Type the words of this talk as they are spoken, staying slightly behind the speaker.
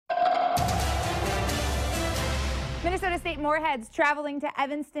Minnesota State Moorheads traveling to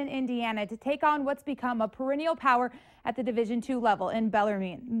Evanston, Indiana to take on what's become a perennial power at the Division II level in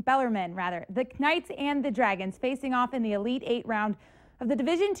Bellarmine. The Knights and the Dragons facing off in the Elite Eight round of the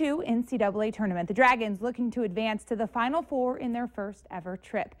Division II NCAA tournament. The Dragons looking to advance to the Final Four in their first ever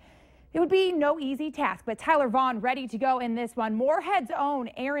trip. It would be no easy task, but Tyler Vaughn ready to go in this one. Moorhead's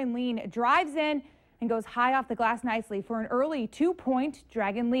own Aaron Lean drives in and goes high off the glass nicely for an early 2-point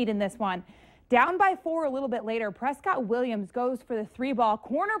Dragon lead in this one. Down by 4 a little bit later, Prescott Williams goes for the 3-ball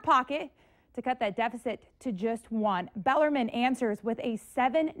corner pocket to cut that deficit to just 1. Bellarmine answers with a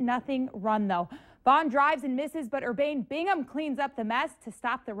 7-0 run, though. Vaughn drives and misses, but Urbane Bingham cleans up the mess to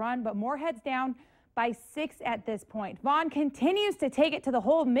stop the run, but Moorhead's down by 6 at this point. Vaughn continues to take it to the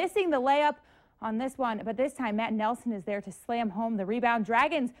hole, missing the layup on this one, but this time Matt Nelson is there to slam home the rebound.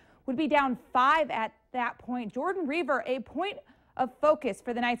 Dragons would be down 5 at that point. Jordan Reaver, a point of focus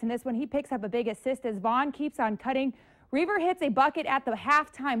for the Knights in this one. He picks up a big assist as Vaughn keeps on cutting. Reaver hits a bucket at the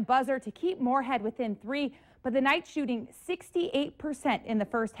halftime buzzer to keep Moorhead within 3, but the Knights shooting 68% in the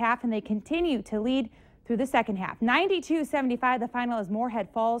first half, and they continue to lead through the second half. 92-75 the final as Moorhead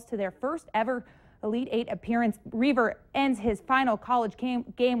falls to their first ever Elite Eight appearance. Reaver ends his final college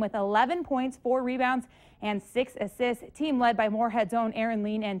game with 11 points, 4 rebounds, and 6 assists. Team led by Moorhead's own Aaron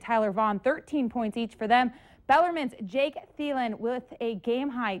Lean and Tyler Vaughn, 13 points each for them. Bellarmine's Jake Thielen with a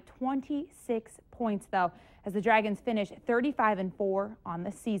game-high 26 points, though, as the Dragons finish 35-4 on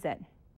the season.